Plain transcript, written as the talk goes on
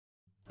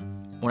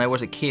When I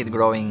was a kid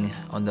growing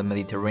on the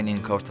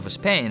Mediterranean coast of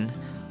Spain,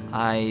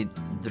 I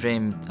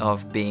dreamed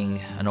of being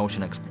an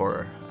ocean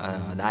explorer,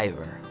 a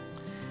diver.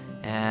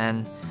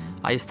 And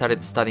I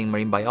started studying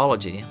marine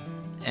biology,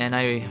 and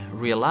I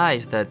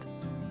realized that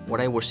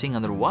what I was seeing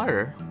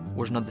underwater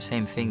was not the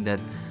same thing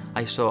that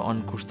I saw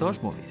on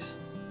Cousteau's movies.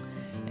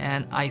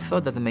 And I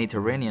thought that the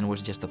Mediterranean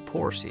was just a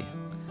poor sea.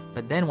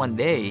 But then one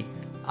day,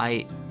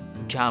 I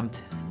jumped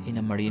in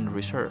a marine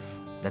reserve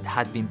that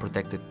had been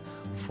protected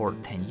for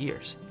 10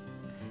 years.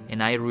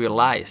 And I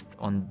realized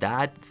on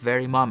that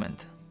very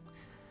moment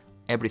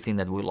everything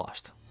that we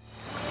lost.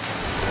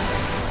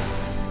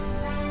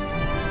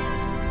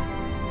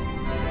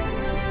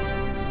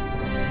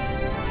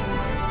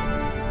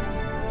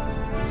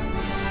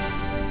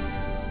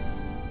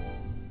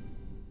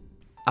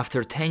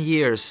 After 10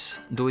 years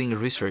doing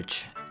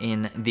research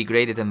in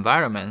degraded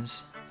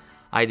environments,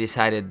 I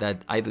decided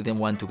that I didn't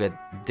want to get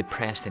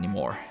depressed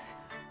anymore.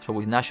 So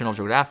with National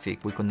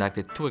Geographic, we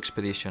conducted 2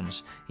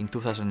 expeditions in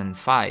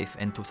 2005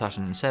 and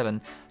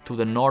 2007 to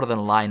the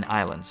Northern Line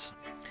Islands.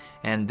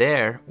 And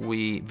there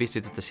we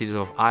visited the series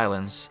of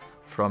islands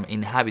from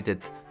inhabited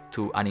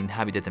to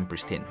uninhabited and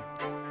pristine.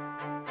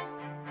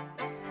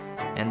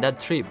 And that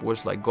trip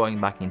was like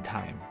going back in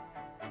time.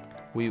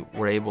 We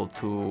were able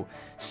to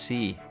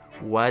see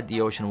what the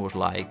ocean was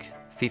like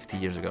 50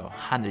 years ago,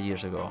 100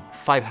 years ago,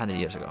 500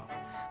 years ago.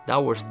 That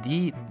was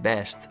the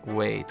best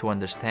way to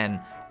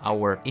understand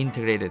our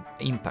integrated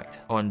impact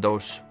on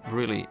those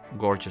really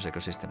gorgeous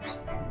ecosystems.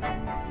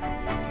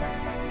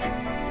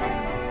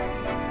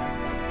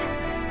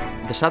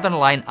 The Southern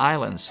Line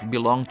Islands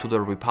belong to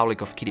the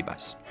Republic of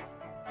Kiribati,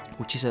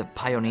 which is a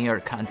pioneer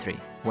country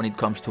when it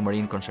comes to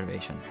marine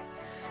conservation.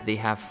 They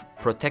have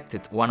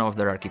protected one of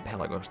their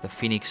archipelagos, the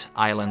Phoenix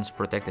Islands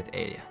Protected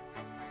Area.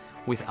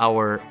 With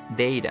our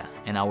data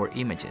and our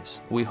images,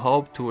 we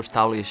hope to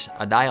establish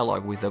a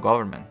dialogue with the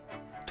government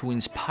to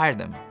inspire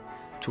them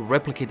to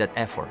replicate that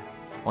effort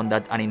on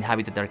that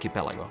uninhabited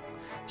archipelago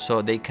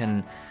so they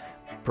can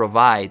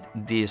provide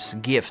this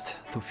gift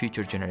to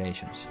future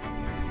generations.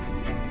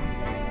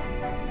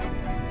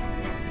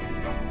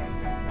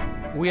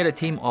 We are a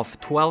team of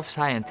 12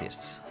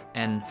 scientists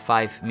and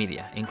 5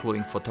 media,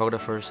 including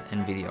photographers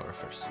and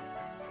videographers.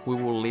 We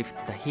will leave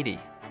Tahiti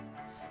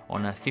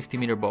on a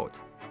 50-meter boat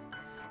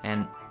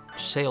and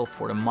sail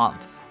for a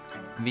month,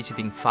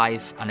 visiting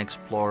 5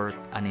 unexplored,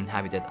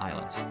 uninhabited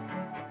islands.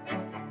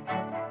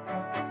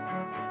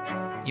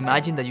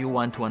 Imagine that you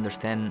want to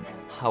understand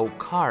how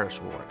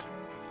cars work,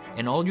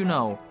 and all you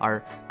know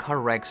are car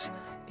wrecks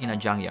in a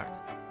junkyard.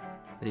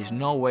 There is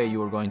no way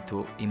you are going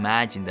to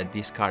imagine that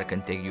this car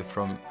can take you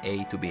from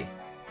A to B.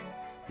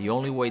 The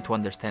only way to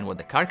understand what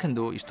the car can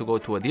do is to go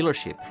to a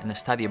dealership and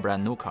study a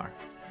brand new car.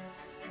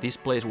 This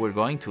place we're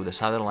going to, the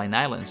Southern Line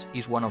Islands,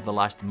 is one of the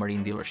last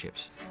marine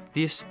dealerships.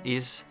 This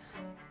is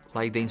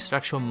like the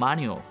instruction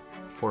manual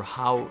for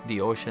how the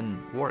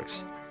ocean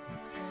works.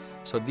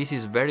 So this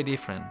is very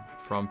different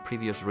from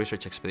previous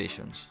research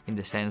expeditions in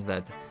the sense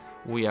that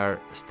we are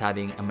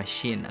studying a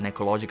machine, an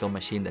ecological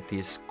machine that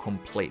is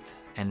complete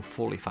and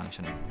fully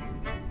functioning.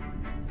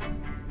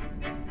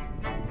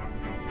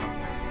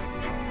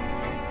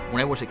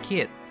 When I was a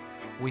kid,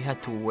 we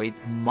had to wait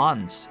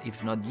months,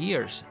 if not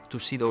years, to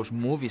see those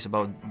movies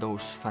about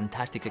those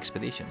fantastic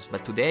expeditions.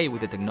 But today,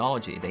 with the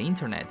technology, the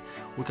internet,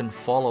 we can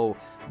follow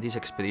these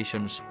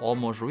expeditions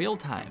almost real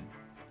time.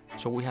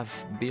 So we have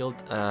built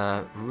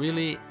a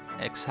really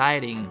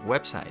exciting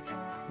website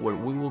where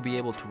we will be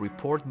able to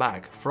report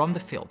back from the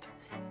field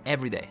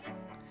every day.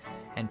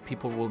 And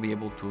people will be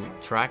able to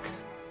track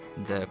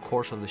the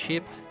course of the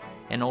ship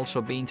and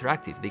also be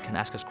interactive. They can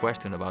ask us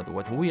questions about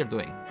what we are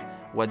doing,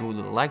 what we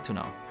would like to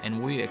know,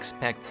 and we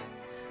expect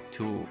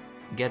to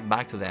get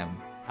back to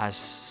them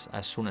as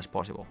soon as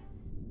possible.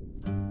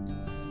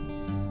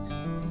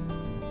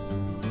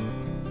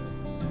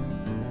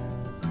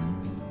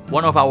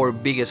 One of our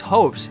biggest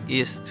hopes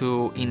is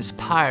to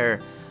inspire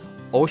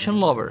ocean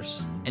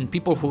lovers and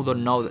people who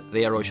don't know that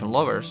they are ocean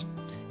lovers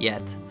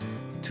yet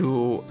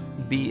to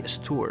be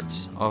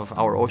stewards of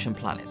our ocean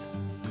planet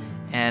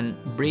and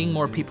bring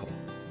more people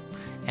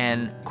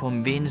and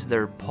convince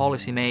their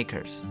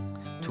policymakers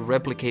to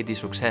replicate these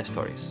success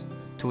stories,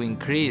 to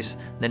increase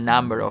the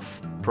number of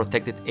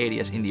protected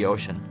areas in the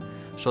ocean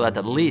so that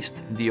at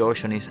least the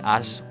ocean is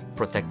as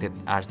protected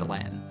as the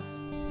land.